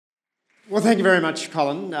Well, thank you very much,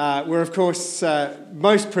 Colin. We're, of course,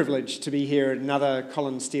 most privileged to be here at another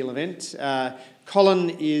Colin Steele event.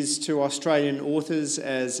 Colin is to Australian authors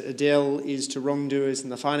as Adele is to wrongdoers in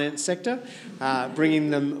the finance sector,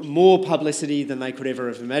 bringing them more publicity than they could ever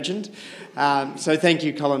have imagined. So thank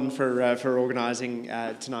you, Colin, for organising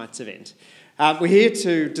tonight's event. We're here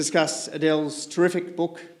to discuss Adele's terrific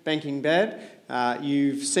book, Banking Bad.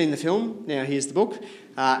 You've seen the film, now here's the book.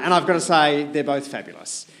 And I've got to say, they're both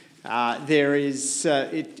fabulous.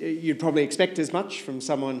 You'd probably expect as much from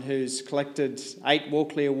someone who's collected 8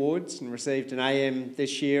 Walkley Awards and received an AM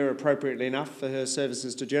this year, appropriately enough, for her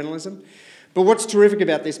services to journalism. But what's terrific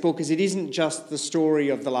about this book is it isn't just the story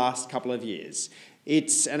of the last couple of years.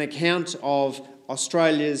 It's an account of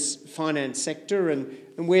Australia's finance sector and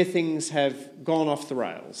where things have gone off the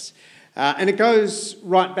rails. And it goes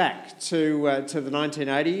right back to the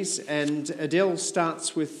 1980s, and Adele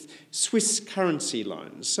starts with Swiss currency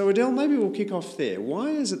loans. So Adele, maybe we'll kick off there. Why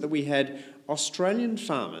is it that we had Australian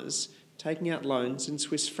farmers taking out loans in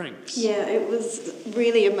Swiss francs? Yeah, it was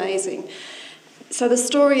really amazing. So the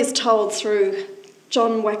story is told through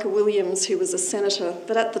John Williams, who was a senator,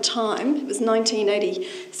 but at the time, it was 1980.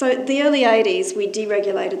 So the early 80s, we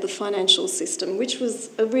deregulated the financial system, which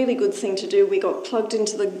was a really good thing to do. We got plugged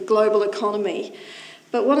into the global economy.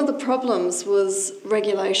 But one of the problems was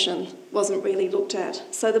regulation wasn't really looked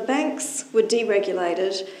at. So the banks were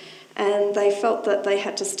deregulated and they felt that they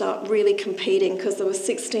had to start really competing because there were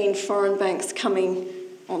 16 foreign banks coming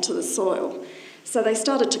onto the soil. So they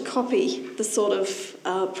started to copy the sort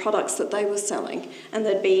of products that they were selling. And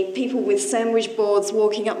there'd be people with sandwich boards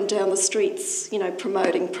walking up and down the streets,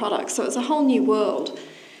 promoting products. So it was a whole new world.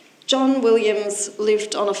 John Williams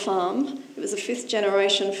lived on a farm. It was a 5th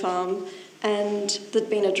generation farm, and there'd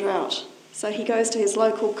been a drought. So he goes to his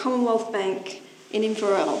local Commonwealth Bank in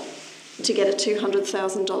Inverell to get a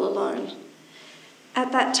 $200,000 loan.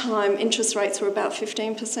 At that time, interest rates were about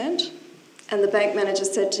 15%, and the bank manager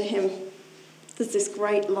said to him, "There's this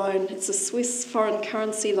great loan. It's a Swiss foreign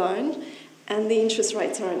currency loan, and the interest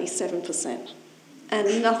rates are only 7%.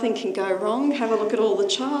 And nothing can go wrong. Have a look at all the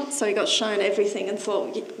charts." So he got shown everything and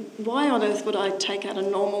thought, why on earth would I take out a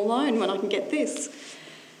normal loan when I can get this?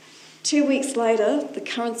 2 weeks later, the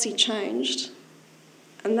currency changed,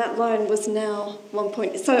 and that loan was now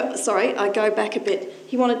I go back a bit.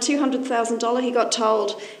 He wanted $200,000. He got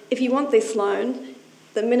told, if you want this loan,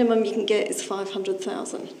 the minimum you can get is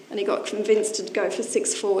 $500,000, and he got convinced to go for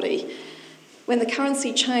 $640. When the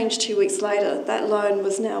currency changed 2 weeks later, that loan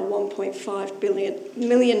was now $1.5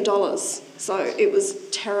 million. So it was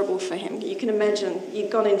terrible for him. You can imagine, you'd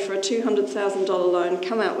gone in for a $200,000 loan,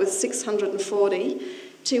 come out with $640.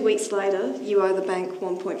 2 weeks later, you owe the bank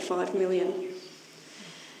 $1.5 million.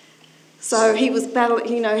 So he was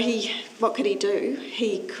battling, what could he do?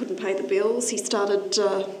 He couldn't pay the bills. He started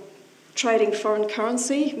trading foreign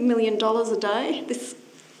currency, $1 million a day. This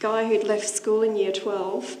guy who'd left school in year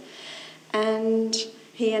 12, and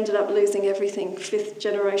he ended up losing everything. 5th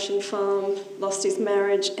generation farm, lost his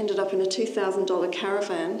marriage, ended up in a $2,000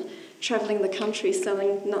 caravan, travelling the country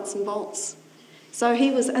selling nuts and bolts. So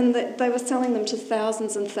they were selling them to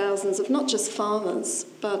thousands and thousands of not just farmers,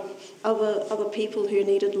 but other people who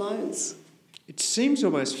needed loans. It seems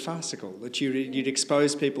almost farcical that you'd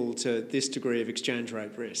expose people to this degree of exchange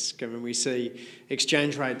rate risk. I mean, we see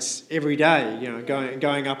exchange rates every day,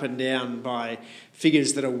 going up and down by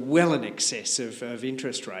figures that are well in excess of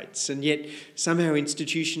interest rates, and yet somehow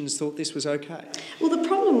institutions thought this was okay. Well, the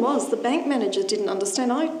problem was the bank manager didn't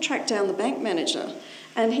understand. I tracked down the bank manager,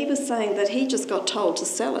 and he was saying that he just got told to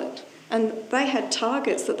sell it. And they had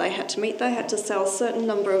targets that they had to meet. They had to sell a certain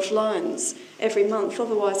number of loans every month,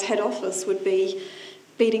 otherwise head office would be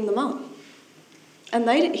beating them up.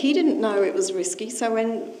 And he didn't know it was risky, so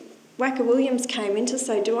when Williams came in to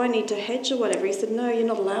say, do I need to hedge or whatever, he said, no, you're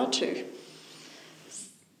not allowed to.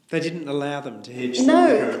 They didn't allow them to hedge?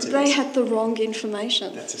 No, they had the wrong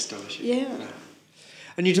information. That's astonishing. Yeah. Wow.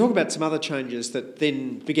 And you talk about some other changes that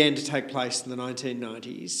then began to take place in the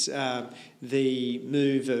 1990s. The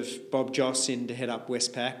move of Bob Joss in to head up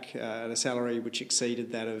Westpac at a salary which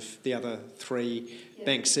exceeded that of the other 3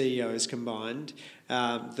 bank CEOs combined.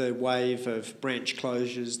 The wave of branch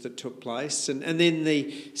closures that took place. And then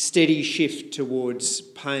the steady shift towards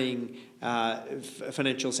paying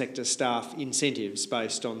financial sector staff incentives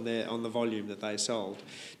based on the volume that they sold.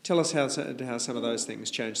 Tell us how some of those things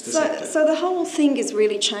changed the sector. So the whole thing is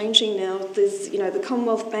really changing now. There's, the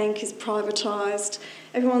Commonwealth Bank is privatised.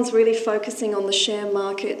 Everyone's really focusing on the share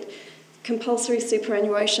market. Compulsory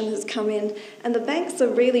superannuation has come in, and the banks are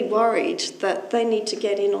really worried that they need to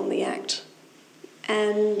get in on the act.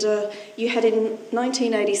 And you had in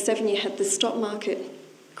 1987, you had the stock market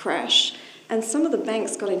crash, and some of the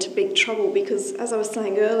banks got into big trouble because, as I was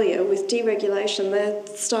saying earlier, with deregulation, they're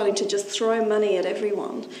starting to just throw money at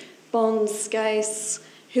everyone, bonds, SCASE,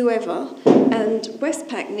 whoever, and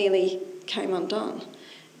Westpac nearly came undone.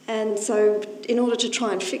 And so in order to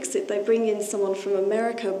try and fix it, they bring in someone from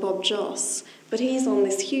America, Bob Joss, but he's on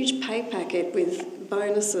this huge pay packet with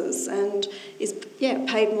bonuses and is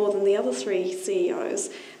paid more than the other three CEOs.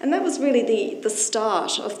 And that was really the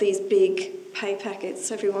start of these big pay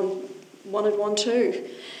packets. Everyone wanted one too.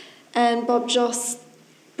 And Bob Joss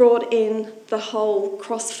brought in the whole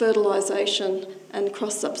cross-fertilisation and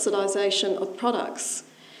cross-subsidisation of products.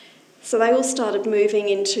 So they all started moving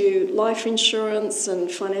into life insurance and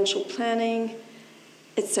financial planning,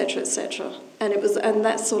 etc., etc. And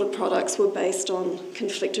that sort of products were based on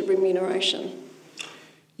conflicted remuneration.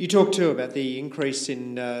 You talked too about the increase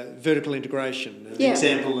in vertical integration, an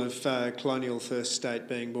example of Colonial First State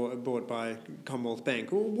being bought by Commonwealth Bank.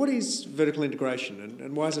 What is vertical integration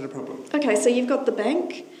and why is it a problem? Okay, so you've got the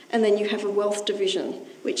bank and then you have a wealth division,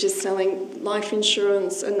 which is selling life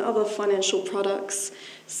insurance and other financial products,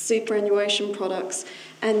 superannuation products,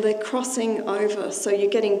 and they're crossing over. So you're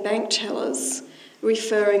getting bank tellers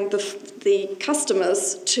referring the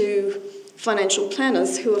customers to financial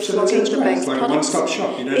planners who are flogging the bank's products. It's like a one-stop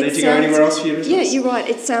shop. You don't need to go anywhere else for your business. Yeah, you're right.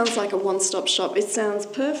 It sounds like a one-stop shop. It sounds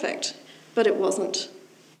perfect, but it wasn't.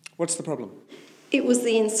 What's the problem? It was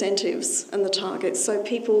the incentives and the targets. So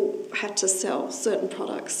people had to sell certain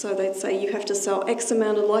products. So they'd say you have to sell X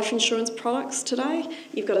amount of life insurance products today.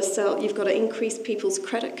 You've got to increase people's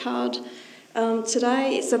credit card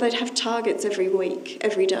today. So they'd have targets every week,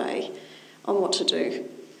 every day on what to do.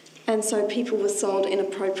 And so people were sold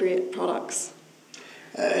inappropriate products.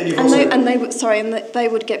 They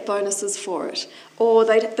would get bonuses for it. Or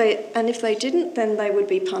and if they didn't, then they would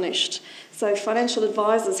be punished. So financial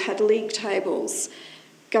advisors had league tables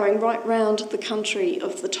going right round the country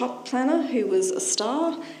of the top planner, who was a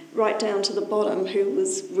star, right down to the bottom, who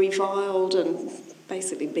was reviled and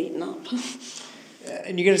basically beaten up.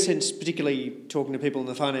 And you get a sense, particularly talking to people in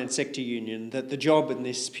the finance sector union, that the job in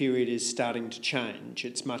this period is starting to change.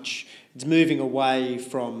 It's moving away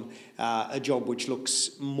from a job which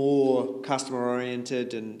looks more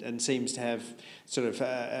customer-oriented and seems to have sort of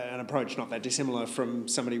an approach not that dissimilar from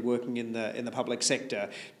somebody working in the public sector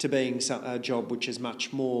to being a job which is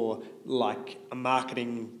much more like a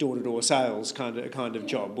marketing door-to-door sales kind of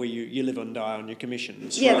job where you live and die on your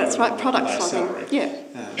commissions. Yeah, that's right, product flogging.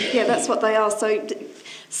 Yeah, that's what they are. So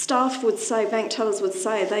staff would say, bank tellers would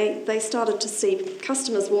say, they started to see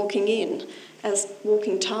customers walking in as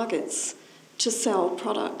walking targets to sell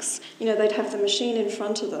products. You know, they'd have the machine in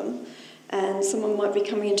front of them and someone might be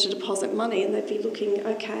coming in to deposit money and they'd be looking,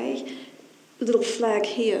 okay, little flag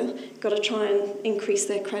here, got to try and increase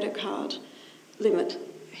their credit card limit.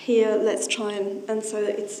 Here, let's try and so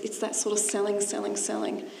it's that sort of selling.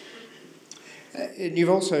 And you've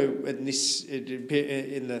also, in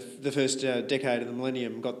the first decade of the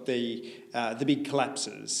millennium, got the big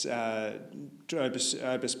collapses,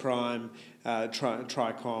 Opus Prime,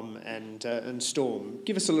 Tricom and Storm.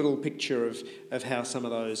 Give us a little picture of how some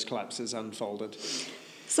of those collapses unfolded.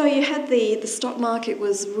 So you had the stock market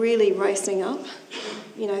was really racing up,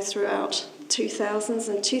 throughout 2000s.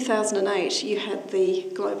 And 2008 you had the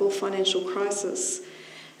global financial crisis.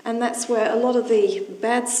 And that's where a lot of the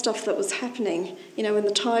bad stuff that was happening, when the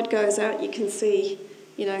tide goes out, you can see,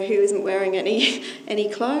 who isn't wearing any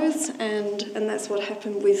clothes. And that's what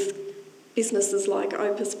happened with businesses like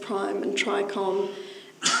Opus Prime and Tricom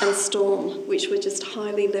and Storm, which were just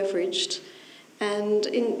highly leveraged. And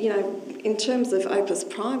in terms of Opus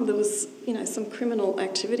Prime, there was, some criminal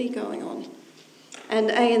activity going on. And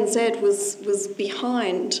ANZ was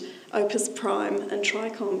behind Opus Prime and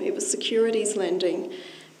Tricom. It was securities lending.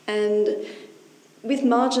 And with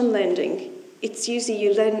margin lending, it's usually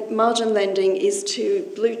margin lending is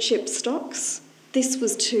to blue chip stocks. This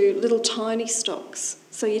was to little tiny stocks.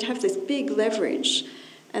 So you'd have this big leverage,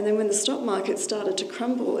 and then when the stock market started to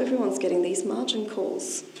crumble, everyone's getting these margin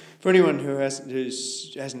calls. For anyone who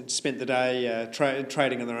hasn't spent the day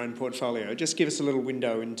trading on their own portfolio, just give us a little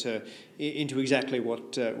window into exactly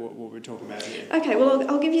what we're talking about here. Okay, well,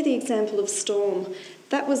 I'll give you the example of Storm.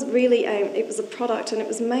 That was really it was a product, and it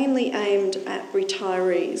was mainly aimed at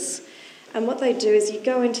retirees. And what they do is you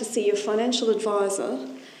go in to see your financial advisor,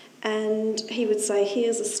 and he would say,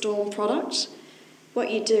 here's a Storm product.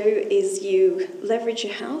 What you do is you leverage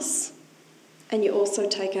your house, and you also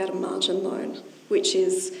take out a margin loan, which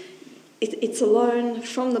is it's a loan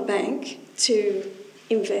from the bank to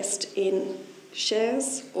invest in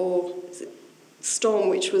shares or Storm,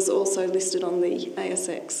 which was also listed on the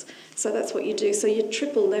ASX. So that's what you do. So you're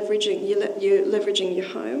triple leveraging. You're leveraging your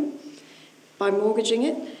home by mortgaging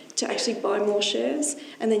it to actually buy more shares,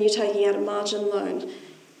 and then you're taking out a margin loan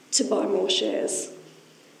to buy more shares.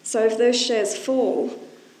 So if those shares fall,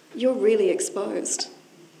 you're really exposed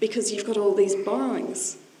because you've got all these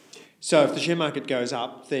borrowings. So if the share market goes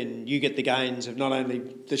up, then you get the gains of not only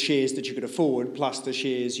the shares that you could afford, plus the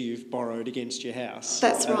shares you've borrowed against your house.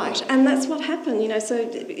 That's right. And that's what happened, So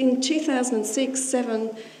in 2006, 7,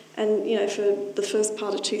 and, for the first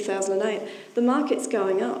part of 2008, the market's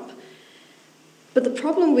going up. But the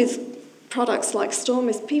problem with products like Storm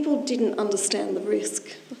is people didn't understand the risk.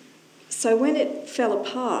 So when it fell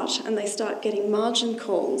apart and they start getting margin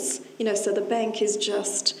calls, so the bank is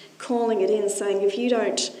just calling it in saying, if you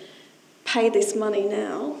don't pay this money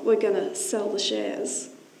now, we're going to sell the shares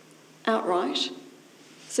outright.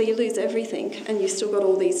 So you lose everything and you've still got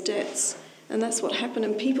all these debts. And that's what happened,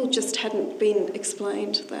 and people just hadn't been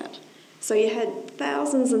explained that. So you had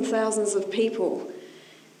thousands and thousands of people,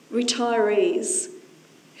 retirees,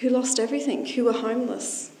 who lost everything, who were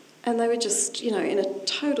homeless. And they were just, in a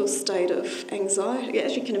total state of anxiety.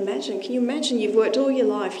 As you can you imagine you've worked all your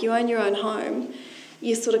life, you own your own home,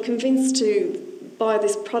 you're sort of convinced to buy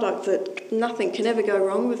this product that nothing can ever go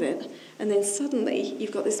wrong with it, and then suddenly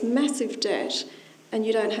you've got this massive debt and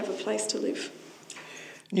you don't have a place to live.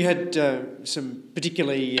 You had some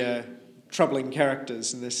particularly troubling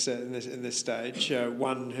characters in this stage.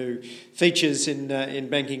 One who features in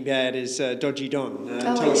Banking Bad is Dodgy Don.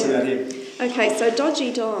 Tell us about him. Okay, so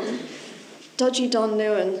Dodgy Don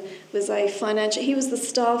Nguyen was he was the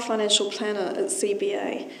star financial planner at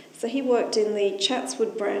CBA. So he worked in the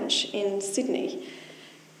Chatswood branch in Sydney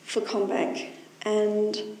for CommBank,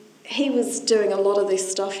 and he was doing a lot of this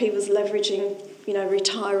stuff. He was leveraging,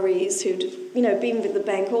 retirees who'd, been with the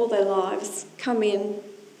bank all their lives, come in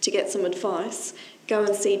to get some advice, go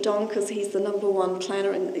and see Don because he's the number one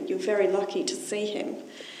planner and you're very lucky to see him.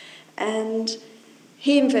 And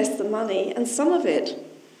he invests the money, and some of it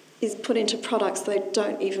is put into products they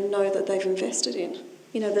don't even know that they've invested in.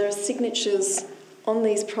 There are signatures on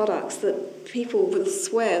these products that people will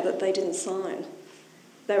swear that they didn't sign.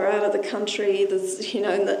 They're out of the country, and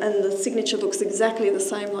the signature looks exactly the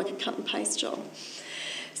same, like a cut and paste job.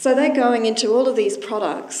 So they're going into all of these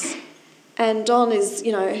products, and Don is,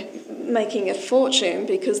 making a fortune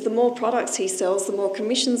because the more products he sells, the more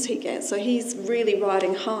commissions he gets. So he's really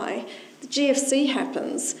riding high. The GFC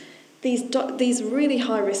happens. These really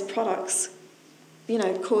high-risk products,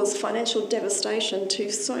 cause financial devastation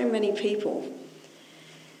to so many people.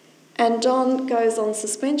 And Don goes on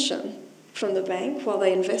suspension from the bank while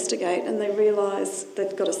they investigate, and they realise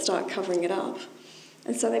they've got to start covering it up.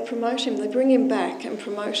 And so they promote him, they bring him back and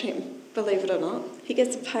promote him, believe it or not. He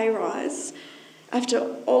gets a pay rise after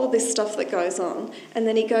all of this stuff that goes on, and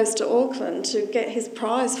then he goes to Auckland to get his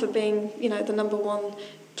prize for being, the number one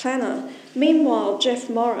planner. Meanwhile, Jeff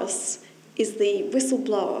Morris is the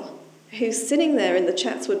whistleblower who's sitting there in the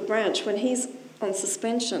Chatswood branch when he's on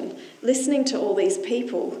suspension, listening to all these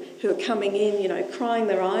people who are coming in, crying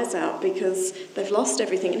their eyes out because they've lost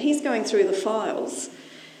everything. And he's going through the files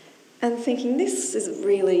and thinking, this is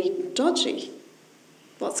really dodgy.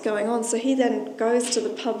 What's going on? So he then goes to the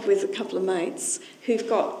pub with a couple of mates who've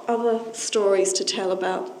got other stories to tell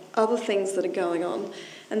about other things that are going on,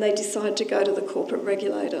 and they decide to go to the corporate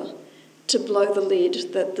regulator to blow the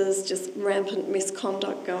lid that there's just rampant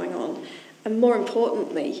misconduct going on. And more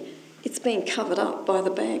importantly, it's being covered up by the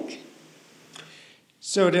bank.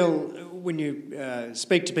 So Adele, when you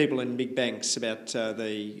speak to people in big banks about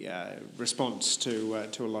the response to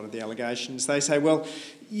a lot of the allegations, they say, well,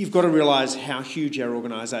 you've got to realise how huge our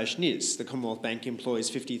organisation is. The Commonwealth Bank employs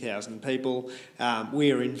 50,000 people.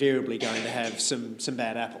 We are invariably going to have some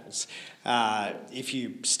bad apples. If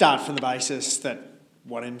you start from the basis that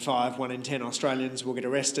 1 in 5, 1 in 10 Australians will get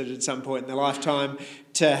arrested at some point in their lifetime,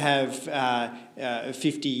 to have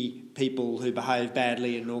 50 people who behave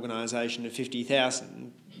badly in an organisation of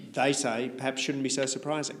 50,000, they say perhaps shouldn't be so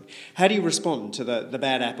surprising. How do you respond to the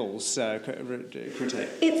bad apples critique?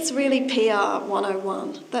 It's really PR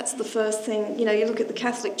 101. That's the first thing. You look at the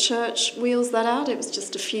Catholic Church wheels that out. It was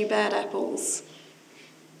just a few bad apples.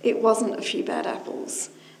 It wasn't a few bad apples.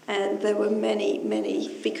 And there were many,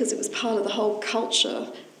 many, because it was part of the whole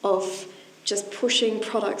culture of just pushing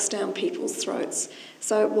products down people's throats.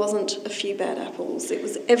 So it wasn't a few bad apples. It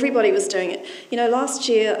was everybody was doing it. Last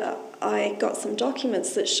year I got some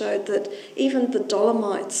documents that showed that even the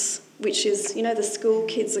Dolomites, which is, the school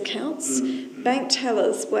kids' accounts, bank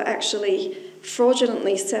tellers were actually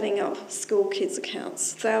fraudulently setting up school kids'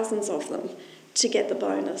 accounts, thousands of them, to get the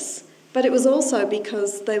bonus. But it was also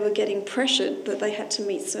because they were getting pressured that they had to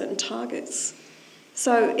meet certain targets.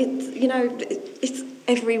 So it's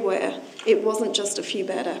everywhere. It wasn't just a few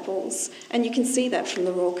bad apples, and you can see that from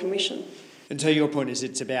the Royal Commission. And so your point is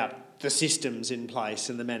it's about the systems in place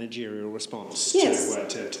and the managerial response yes.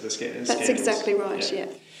 to the scandals. That's exactly right,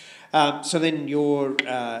 yeah. So then your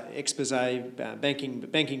expose,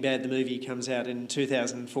 Banking Bad, the movie, comes out in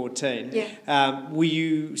 2014. Yeah. Were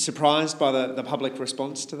you surprised by the public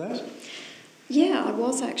response to that? Yeah, I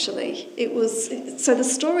was actually. So the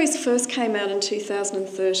stories first came out in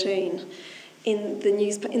 2013 in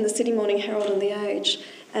the Sydney Morning Herald and The Age,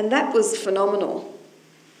 and that was phenomenal.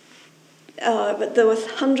 But there were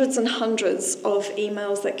hundreds and hundreds of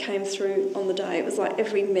emails that came through on the day. It was like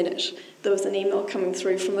every minute there was an email coming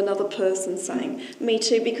through from another person saying, "Me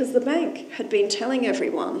too," because the bank had been telling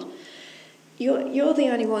everyone, "You're the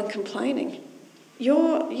only one complaining.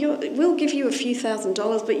 We'll give you a few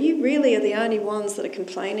 $1,000s, but you really are the only ones that are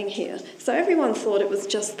complaining here." So everyone thought it was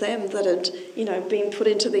just them that had, been put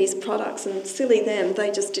into these products, and silly them, they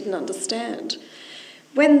just didn't understand.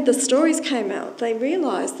 When the stories came out, they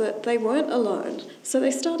realised that they weren't alone, so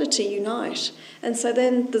they started to unite. And so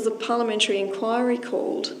then there's a parliamentary inquiry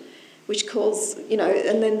called, which calls,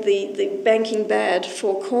 and then the Banking Bad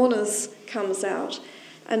Four Corners comes out,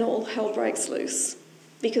 and all hell breaks loose.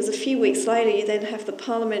 Because a few weeks later, you then have the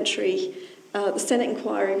Senate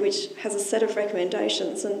inquiry, which has a set of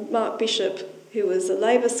recommendations, and Mark Bishop, who was a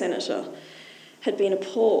Labor senator, had been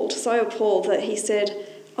appalled, so appalled that he said,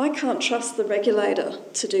 "I can't trust the regulator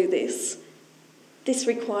to do this. This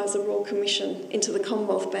requires a Royal Commission into the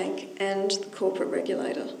Commonwealth Bank and the corporate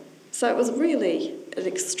regulator." So it was really an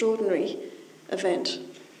extraordinary event.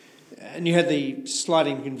 And you had the slight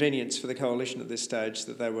inconvenience for the Coalition at this stage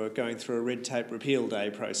that they were going through a red tape repeal day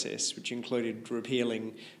process, which included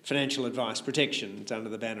repealing financial advice protections under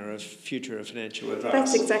the banner of future of financial advice.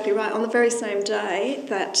 That's exactly right. On the very same day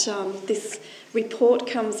that this report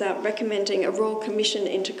comes out recommending a Royal Commission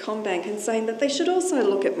into CommBank and saying that they should also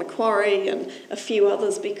look at Macquarie and a few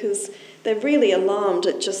others because they're really alarmed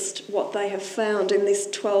at just what they have found in this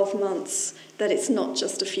 12 months, that it's not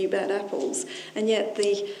just a few bad apples. And yet,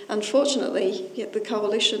 unfortunately, the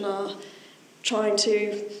Coalition are trying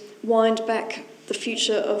to wind back the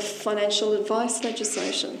future of financial advice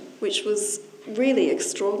legislation, which was really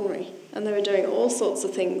extraordinary. And they were doing all sorts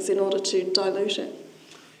of things in order to dilute it.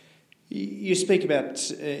 You speak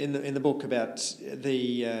about in the book about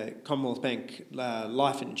the Commonwealth Bank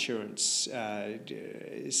life insurance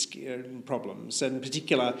problems, and in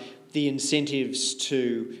particular the incentives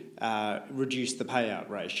to reduce the payout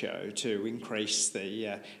ratio, to increase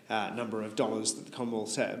the number of dollars that the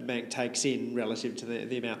Commonwealth Bank takes in relative to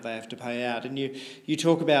the amount they have to pay out. And you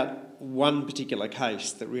talk about one particular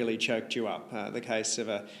case that really choked you up, the case of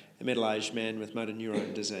a middle-aged man with motor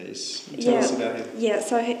neuron disease. Tell us about him. Yeah,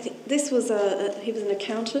 so he was an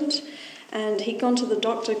accountant, and he'd gone to the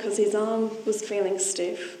doctor because his arm was feeling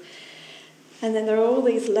stiff. And then there are all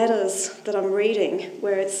these letters that I'm reading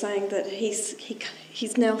where it's saying that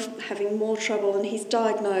he's now having more trouble and he's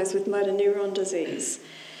diagnosed with motor neuron disease.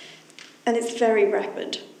 And it's very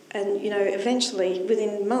rapid. And, eventually,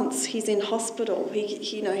 within months, he's in hospital.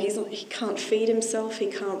 He can't feed himself, he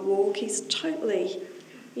can't walk, he's totally,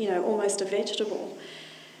 almost a vegetable.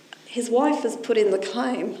 His wife has put in the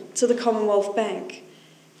claim to the Commonwealth Bank,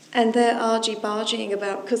 and they're argy-bargying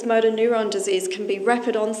about, because motor neuron disease can be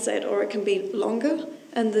rapid onset or it can be longer,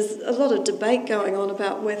 and there's a lot of debate going on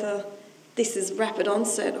about whether this is rapid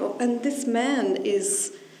onset, and this man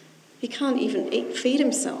he can't even feed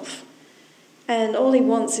himself. And all he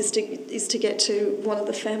wants is to get to one of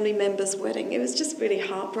the family members' wedding. It was just really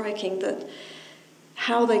heartbreaking that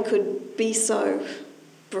how they could be so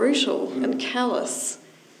brutal and callous.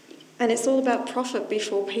 And it's all about profit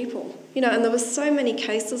before people. And there were so many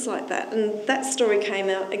cases like that. And that story came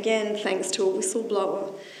out, again, thanks to a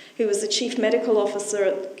whistleblower who was the chief medical officer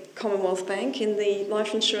at Commonwealth Bank in the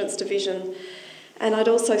life insurance division. And I'd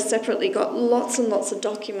also separately got lots and lots of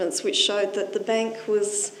documents which showed that the bank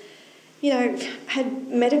was, had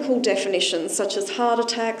medical definitions such as heart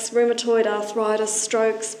attacks, rheumatoid arthritis,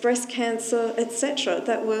 strokes, breast cancer, etc.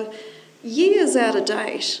 that were years out of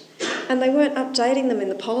date, and they weren't updating them in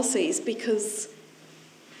the policies because,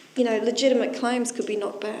 legitimate claims could be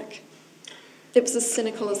knocked back. It was as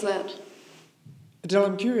cynical as that. Adele,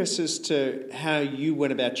 I'm curious as to how you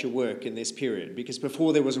went about your work in this period, because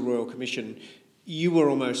before there was a Royal Commission, you were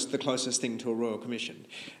almost the closest thing to a Royal Commission.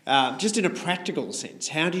 Just in a practical sense,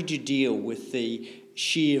 how did you deal with the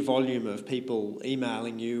sheer volume of people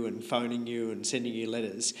emailing you and phoning you and sending you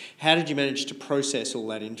letters? How did you manage to process all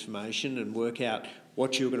that information and work out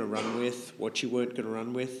what you were going to run with, what you weren't going to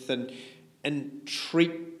run with, and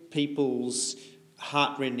treat people's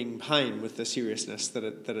heartrending pain with the seriousness that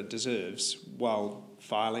it deserves while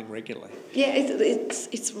filing regularly. Yeah,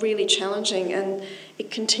 it's really challenging, and it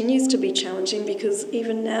continues to be challenging because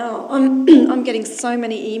even now I'm getting so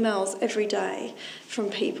many emails every day from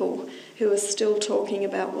people who are still talking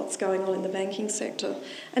about what's going on in the banking sector.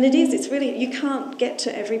 And it's really, you can't get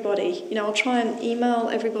to everybody. I'll try and email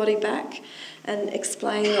everybody back and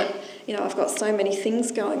explain that, I've got so many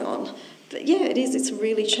things going on. But yeah, it's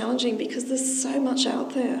really challenging because there's so much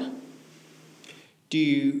out there. Do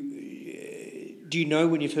you know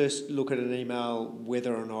when you first look at an email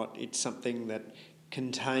whether or not it's something that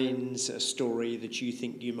contains a story that you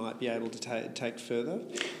think you might be able to take further?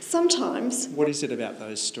 Sometimes. What is it about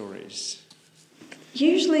those stories?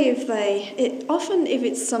 Usually if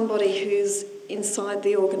it's somebody who's inside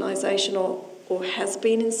the organisation or has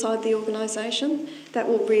been inside the organisation, that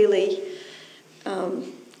will really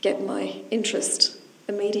get my interest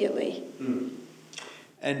immediately. Mm.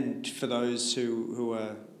 And for those who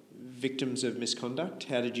are victims of misconduct,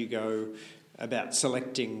 how did you go about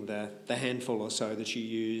selecting the handful or so that you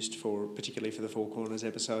used particularly for the Four Corners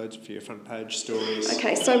episodes, for your front page stories?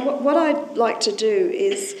 Okay, so what I'd like to do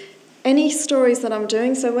is any stories that I'm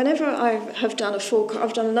doing, so whenever I have done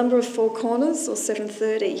I've done a number of Four Corners or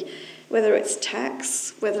 7:30, whether it's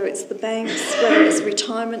tax, whether it's the banks, whether it's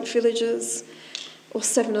retirement villages or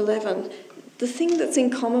 7-Eleven, the thing that's in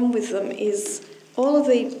common with them is all of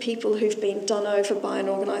the people who've been done over by an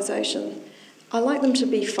organisation, I like them to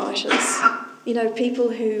be fighters.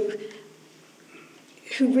 People who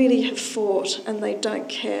really have fought and they don't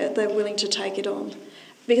care, they're willing to take it on.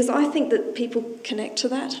 Because I think that people connect to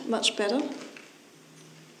that much better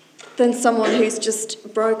than someone who's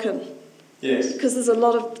just broken. Yes. Because there's a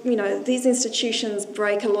lot of, these institutions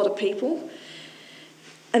break a lot of people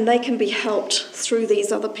and they can be helped through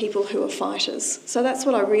these other people who are fighters. So that's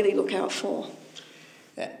what I really look out for.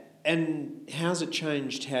 And how's it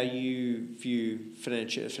changed how you view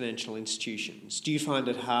financial institutions? Do you find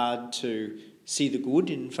it hard to see the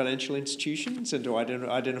good in financial institutions and to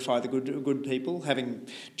identify the good people, having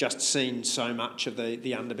just seen so much of the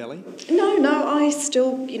underbelly? No, I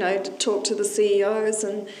still, talk to the CEOs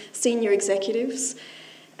and senior executives.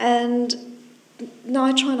 And no,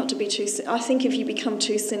 I try not to be too... I think if you become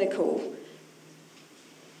too cynical,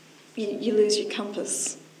 you lose your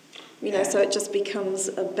compass. So it just becomes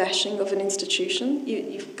a bashing of an institution.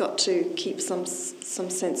 You've got to keep some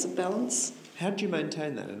sense of balance. How do you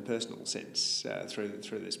maintain that in a personal sense through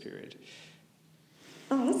this period?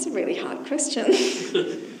 Oh, that's a really hard question.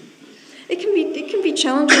 It can be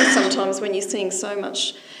challenging sometimes when you're seeing so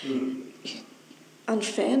much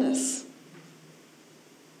unfairness.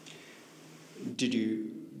 Did you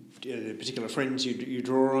particular friends you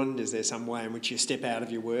draw on? Is there some way in which you step out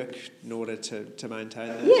of your work in order to maintain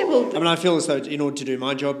that? Yeah, well... I feel as though in order to do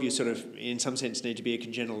my job, you sort of, in some sense, need to be a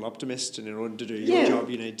congenital optimist, and in order to do your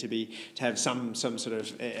job, you need to have some sort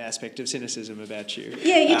of aspect of cynicism about you.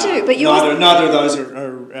 Yeah, you do, but neither of those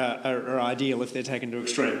are ideal if they're taken to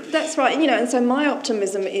extreme. That's right, and so my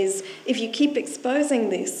optimism is if you keep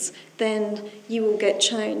exposing this, then you will get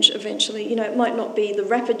change eventually. It might not be the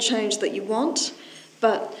rapid change that you want,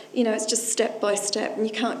 but, it's just step by step and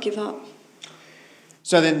you can't give up.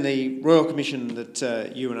 So then the Royal Commission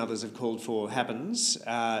that you and others have called for happens.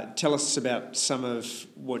 Tell us about some of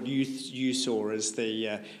what you saw as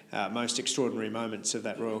the most extraordinary moments of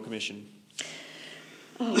that Royal Commission.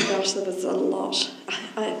 Oh gosh, there was a lot.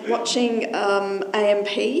 Watching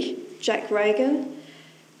AMP, Jack Reagan,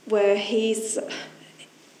 where they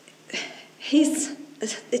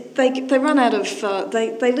run out of,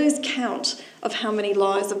 they lose count of how many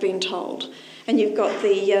lies have been told. And you've got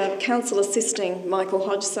the counsel assisting Michael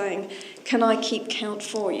Hodge saying, "Can I keep count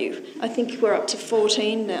for you?" I think we're up to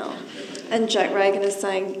 14 now. And Jack Reagan is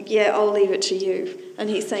saying, "Yeah, I'll leave it to you." And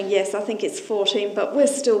he's saying, "Yes, I think it's 14, but we're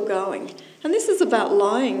still going." And this is about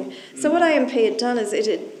lying. So what AMP had done is it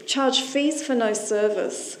had charged fees for no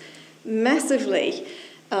service massively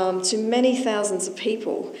to many thousands of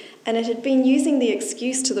people. And it had been using the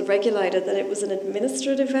excuse to the regulator that it was an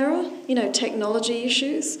administrative error, technology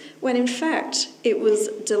issues, when in fact it was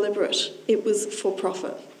deliberate. It was for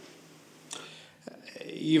profit.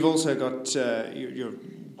 You've also got, you're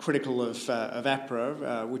critical of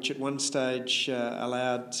APRA, which at one stage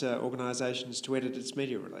allowed organisations to edit its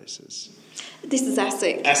media releases. This is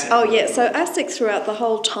ASIC. ASIC. Oh, yeah. So ASIC throughout the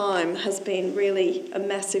whole time has been really a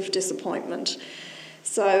massive disappointment.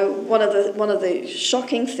 So one of the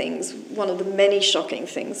shocking things, one of the many shocking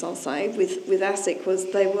things I'll say with ASIC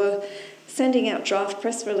was they were sending out draft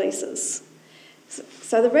press releases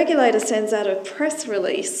So the regulator sends out a press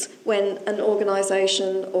release when an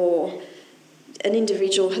organisation or an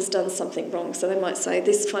individual has done something wrong. So they might say,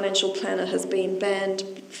 this financial planner has been banned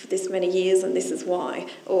for this many years and this is why.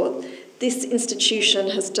 Or this institution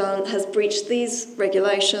has breached these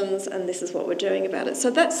regulations and this is what we're doing about it.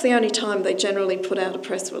 So that's the only time they generally put out a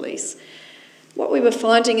press release. What we were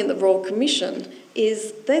finding in the Royal Commission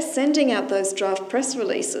is they're sending out those draft press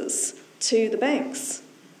releases to the banks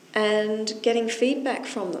and getting feedback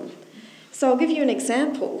from them. So I'll give you an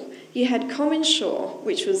example. You had ComInsure,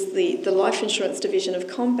 which was the life insurance division of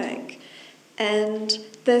CommBank, and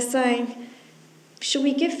they're saying, should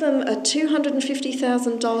we give them a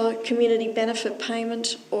 $250,000 community benefit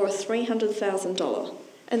payment or a $300,000?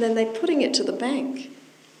 And then they're putting it to the bank.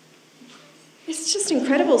 It's just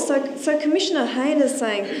incredible. So Commissioner Hayne is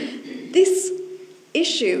saying this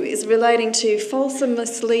issue is relating to false and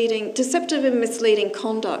misleading, deceptive and misleading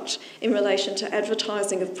conduct in relation to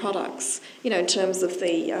advertising of products, in terms of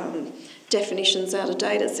the definitions out of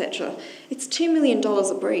date, etc. It's $2 million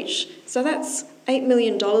a breach. So that's $8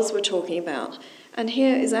 million we're talking about. And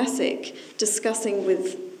here is ASIC discussing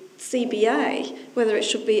with CBA whether it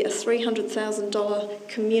should be a $300,000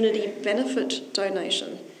 community benefit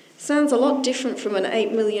donation. Sounds a lot different from an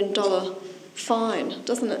 $8 million fine,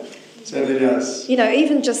 doesn't it? Certainly does.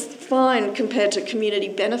 Even just fine compared to community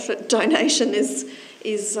benefit donation is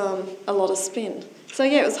a lot of spin. So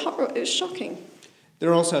yeah, it was shocking. There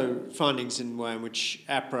are also findings in the way in which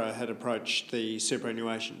APRA had approached the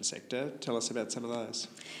superannuation sector. Tell us about some of those.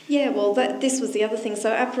 Yeah, well, this was the other thing.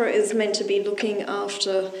 So APRA is meant to be looking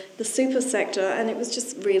after the super sector, and it was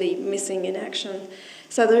just really missing in action.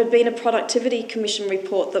 So there had been a Productivity Commission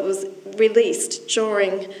report that was released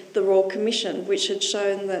during the Royal Commission, which had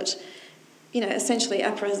shown that, essentially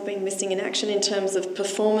APRA has been missing in action in terms of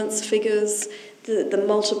performance figures, the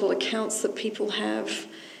multiple accounts that people have,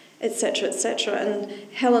 etc., etc. And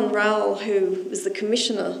Helen Rowell, who was the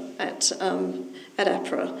commissioner at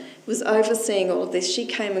APRA, was overseeing all of this. She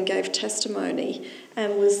came and gave testimony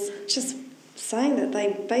and was just saying that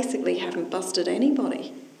they basically haven't busted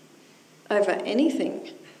anybody over anything.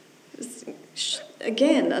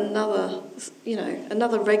 Again,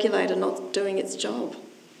 another regulator not doing its job.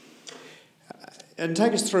 And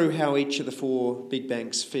take us through how each of the four big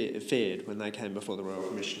banks fared when they came before the Royal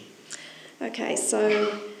Commission. Okay,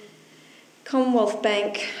 so Commonwealth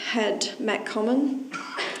Bank had Matt Comyn,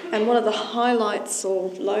 and one of the highlights or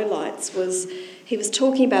lowlights was he was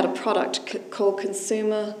talking about a product called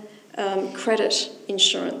consumer credit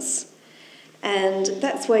insurance. And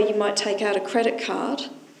that's where you might take out a credit card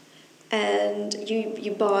and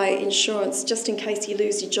you buy insurance just in case you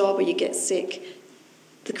lose your job or you get sick.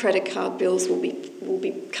 The credit card bills will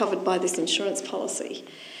be covered by this insurance policy.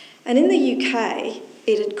 And in the UK,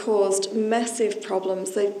 it had caused massive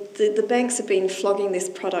problems. The banks have been flogging this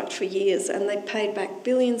product for years and they paid back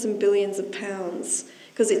billions and billions of pounds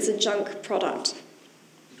because it's a junk product.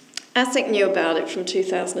 ASIC knew about it from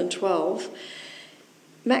 2012.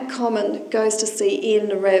 Matt Comyn goes to see Ian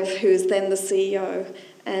Narev, who is then the CEO,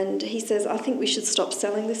 and he says, I think we should stop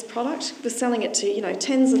selling this product. We're selling it to,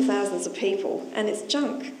 tens of thousands of people, and it's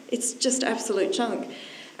junk. It's just absolute junk.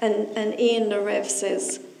 And Ian Narev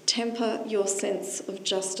says, temper your sense of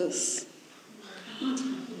justice.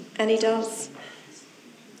 And he does.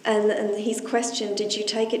 And he's questioned, did you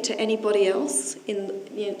take it to anybody else,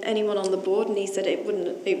 anyone on the board? And he said it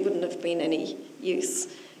wouldn't have been any use.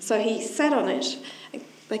 So he sat on it.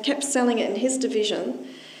 They kept selling it in his division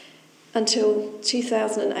until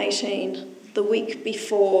 2018, the week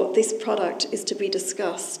before this product is to be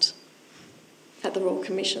discussed at the Royal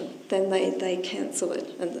Commission. Then they cancel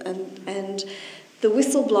it. And the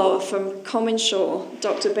whistleblower from ComInsure,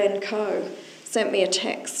 Dr. Ben Coe, sent me a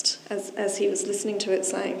text as he was listening to it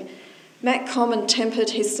saying, Matt Comyn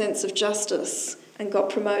tempered his sense of justice and got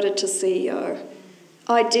promoted to CEO.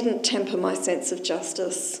 I didn't temper my sense of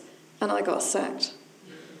justice and I got sacked.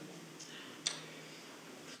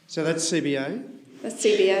 So that's CBA? That's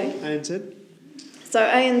CBA. ANZ? So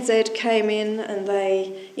ANZ came in and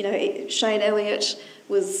they, Shane Elliott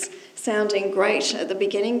was sounding great at the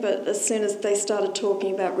beginning, but as soon as they started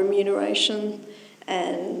talking about remuneration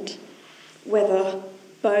and whether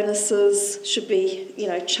bonuses should be,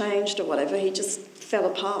 changed or whatever, he just fell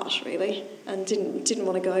apart, really, and didn't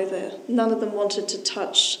want to go there. None of them wanted to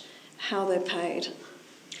touch how they're paid.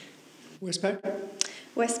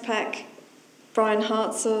 Westpac, Brian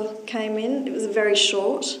Hartzer came in. It was very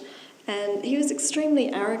short, and he was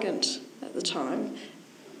extremely arrogant at the time.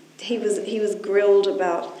 He was grilled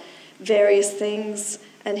about various things,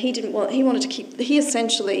 And he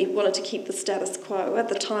essentially wanted to keep the status quo. At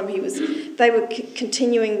the time, they were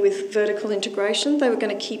continuing with vertical integration. They were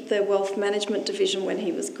going to keep their wealth management division when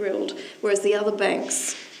he was grilled, whereas the other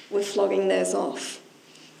banks were flogging theirs off.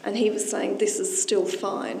 And he was saying, this is still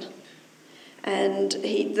fine. And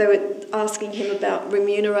they were asking him about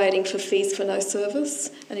remunerating for fees for no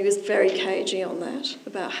service, and he was very cagey on that,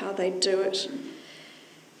 about how they do it.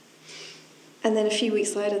 And then a few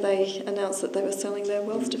weeks later, they announced that they were selling their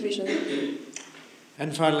wealth division.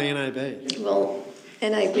 And finally, NAB. Well,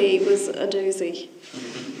 NAB was a doozy,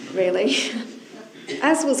 really.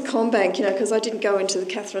 As was CommBank, because I didn't go into the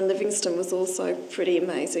Catherine Livingstone, was also pretty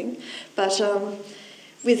amazing. But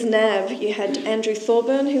with NAB, you had Andrew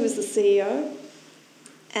Thorburn, who was the CEO,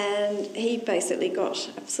 and he basically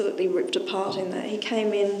got absolutely ripped apart in that. He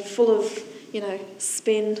came in full of,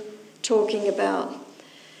 spin, talking about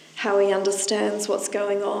how he understands what's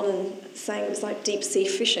going on and saying it was like deep sea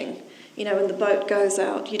fishing. When the boat goes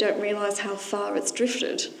out, you don't realise how far it's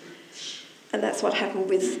drifted. And that's what happened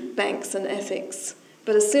with banks and ethics.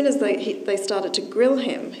 But as soon as they started to grill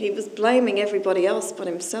him, he was blaming everybody else but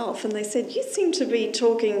himself. And they said, you seem to be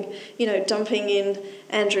talking, dumping in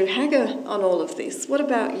Andrew Hagger on all of this. What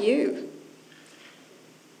about you?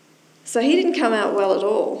 So he didn't come out well at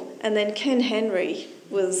all. And then Ken Henry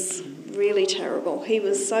was really terrible. He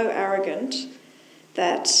was so arrogant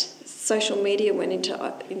that social media went into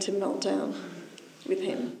meltdown with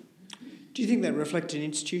him. Do you think that reflected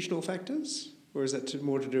institutional factors, or is that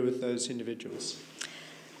more to do with those individuals?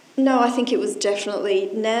 No, I think it was definitely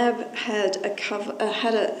NAB had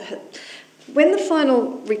when the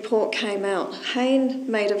final report came out,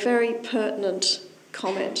 Hayne made a very pertinent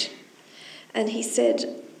comment, and he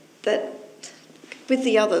said that with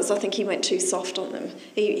the others, I think he went too soft on them.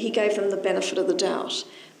 He gave them the benefit of the doubt.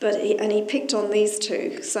 And he picked on these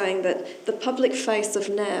two, saying that the public face of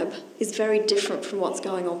NAB is very different from what's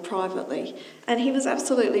going on privately. And he was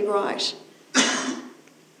absolutely right.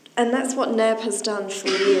 And that's what NAB has done for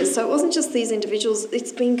years. So it wasn't just these individuals.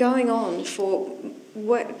 It's been going on for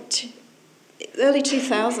early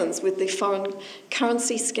 2000s with the foreign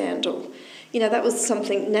currency scandal. That was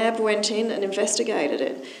something NAB went in and investigated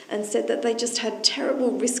it and said that they just had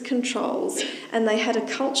terrible risk controls and they had a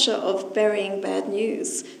culture of burying bad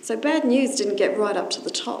news. So bad news didn't get right up to the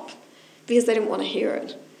top because they didn't want to hear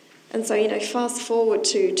it. And so, fast forward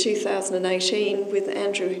to 2018 with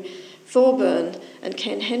Andrew Thorburn and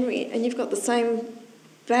Ken Henry, and you've got the same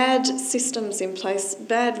bad systems in place,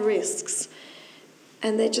 bad risks,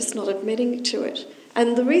 and they're just not admitting to it.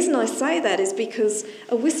 And the reason I say that is because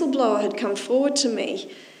a whistleblower had come forward to me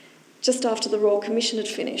just after the Royal Commission had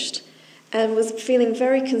finished and was feeling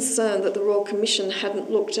very concerned that the Royal Commission hadn't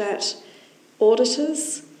looked at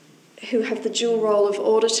auditors who have the dual role of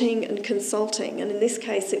auditing and consulting. And in this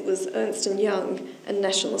case, it was Ernst & Young and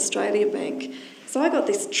National Australia Bank. So I got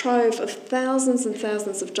this trove of thousands and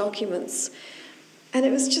thousands of documents. And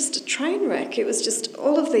it was just a train wreck. It was just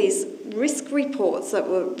all of these risk reports that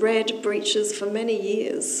were red breaches for many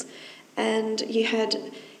years. And you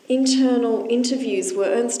had internal interviews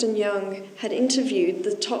where Ernst & Young had interviewed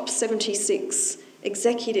the top 76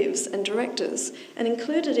 executives and directors. And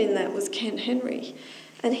included in that was Ken Henry.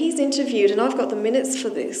 And he's interviewed, and I've got the minutes for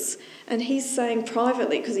this, and he's saying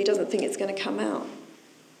privately, because he doesn't think it's going to come out,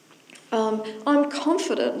 I'm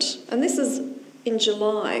confident, and this is in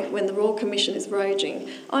July, when the Royal Commission is raging,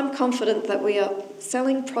 I'm confident that we are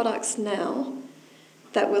selling products now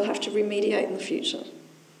that we'll have to remediate in the future.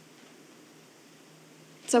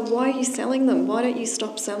 So why are you selling them? Why don't you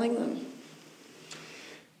stop selling them?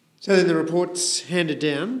 So then the report's handed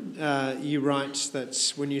down. You write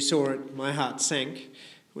that when you saw it, my heart sank.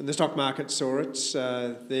 When the stock market saw it,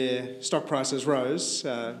 their stock prices rose.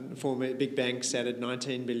 Four big banks added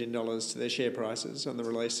 $19 billion to their share prices on the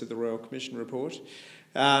release of the Royal Commission report.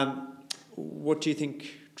 What do you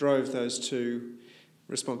think drove those two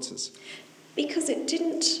responses? Because it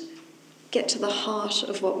didn't get to the heart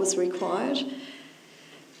of what was required.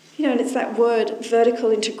 And it's that word, vertical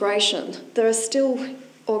integration. There are still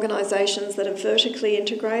organisations that are vertically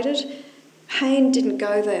integrated. Hayne didn't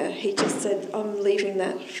go there. He just said, I'm leaving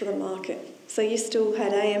that for the market. So you still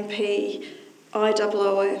had AMP,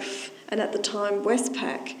 IOOF, and at the time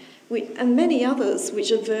Westpac, and many others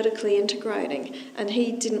which are vertically integrating, and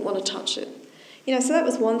he didn't want to touch it. So that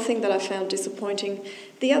was one thing that I found disappointing.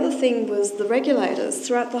 The other thing was the regulators.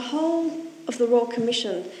 Throughout the whole of the Royal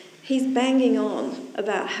Commission, he's banging on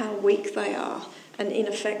about how weak they are and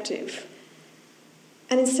ineffective.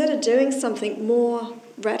 And instead of doing something more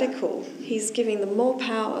radical, he's giving them more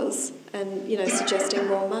powers and, suggesting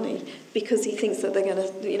more money because he thinks that they're going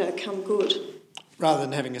to, come good. Rather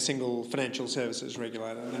than having a single financial services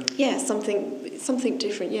regulator. No? Yeah, something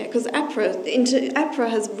different, yeah, because APRA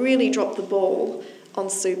has really dropped the ball on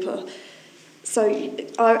super. So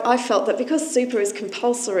I felt that because super is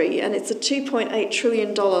compulsory and it's a $2.8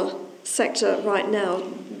 trillion sector right now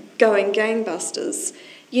going gangbusters,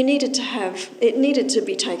 it needed to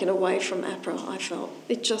be taken away from APRA, I felt.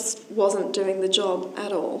 It just wasn't doing the job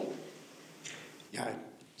at all. Yeah, I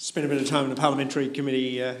spent a bit of time in the parliamentary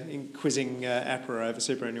committee quizzing APRA over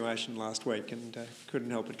superannuation last week and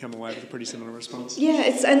couldn't help but come away with a pretty similar response. Yeah,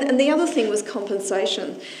 and the other thing was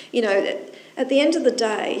compensation. You know, at the end of the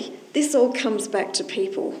day, this all comes back to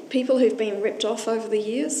people who've been ripped off over the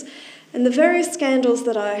years. And the various scandals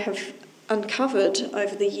that I have uncovered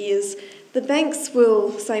over the years, the banks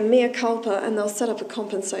will say mea culpa and they'll set up a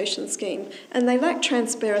compensation scheme. And they lack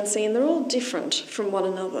transparency and they're all different from one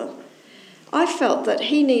another. I felt that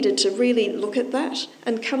he needed to really look at that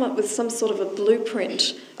and come up with some sort of a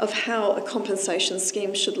blueprint of how a compensation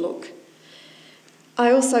scheme should look.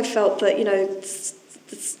 I also felt that, you know,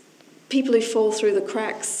 people who fall through the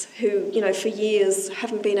cracks, who, you know, for years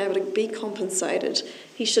haven't been able to be compensated,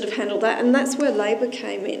 he should have handled that. And that's where Labor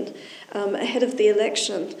came in. Ahead of the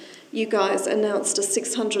election, you guys announced a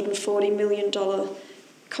 $640 million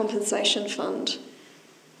compensation fund.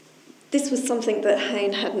 This was something that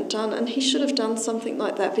Hayne hadn't done, and he should have done something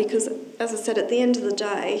like that because, as I said, at the end of the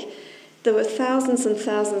day, there were thousands and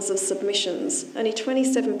thousands of submissions. Only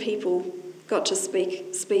 27 people got to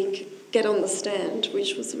get on the stand,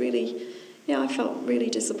 which was really, I felt really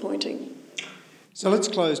disappointing. So let's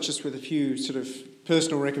close just with a few sort of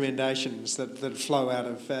personal recommendations that flow out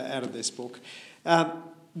of this book.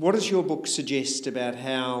 What does your book suggest about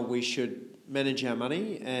how we should manage our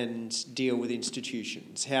money and deal with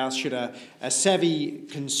institutions? How should a savvy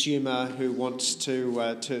consumer who wants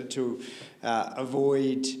to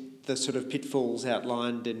avoid the sort of pitfalls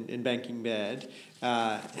outlined in Banking Bad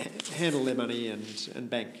handle their money and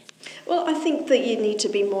bank? Well, I think that you need to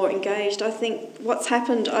be more engaged. I think what's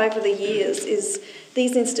happened over the years is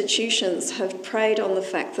these institutions have preyed on the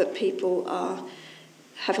fact that people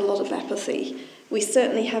have a lot of apathy. We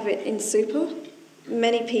certainly have it in super.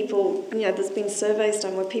 Many people, there's been surveys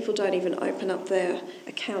done where people don't even open up their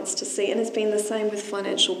accounts to see, and it's been the same with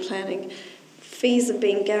financial planning. Fees have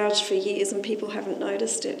been gouged for years and people haven't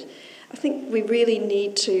noticed it. I think we really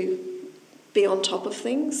need to be on top of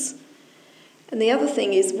things. And the other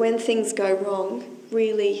thing is when things go wrong,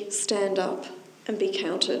 really stand up and be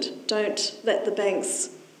counted. Don't let the banks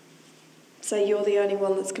say you're the only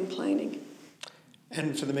one that's complaining.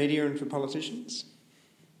 And for the media and for politicians?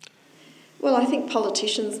 Well, I think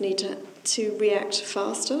politicians need to react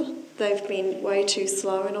faster. They've been way too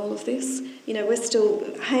slow in all of this.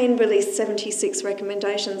 Hayne released 76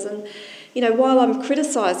 recommendations and, while I'm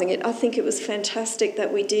criticising it, I think it was fantastic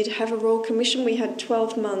that we did have a Royal Commission. We had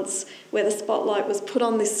 12 months where the spotlight was put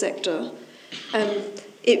on this sector and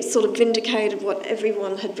it sort of vindicated what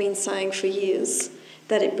everyone had been saying for years,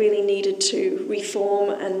 that it really needed to reform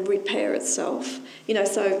and repair itself.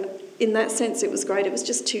 So in that sense it was great. It was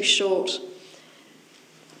just too short.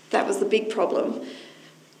 That was the big problem.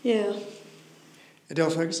 Yeah. Adele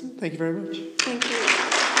Ferguson, thank you very much. Thank you.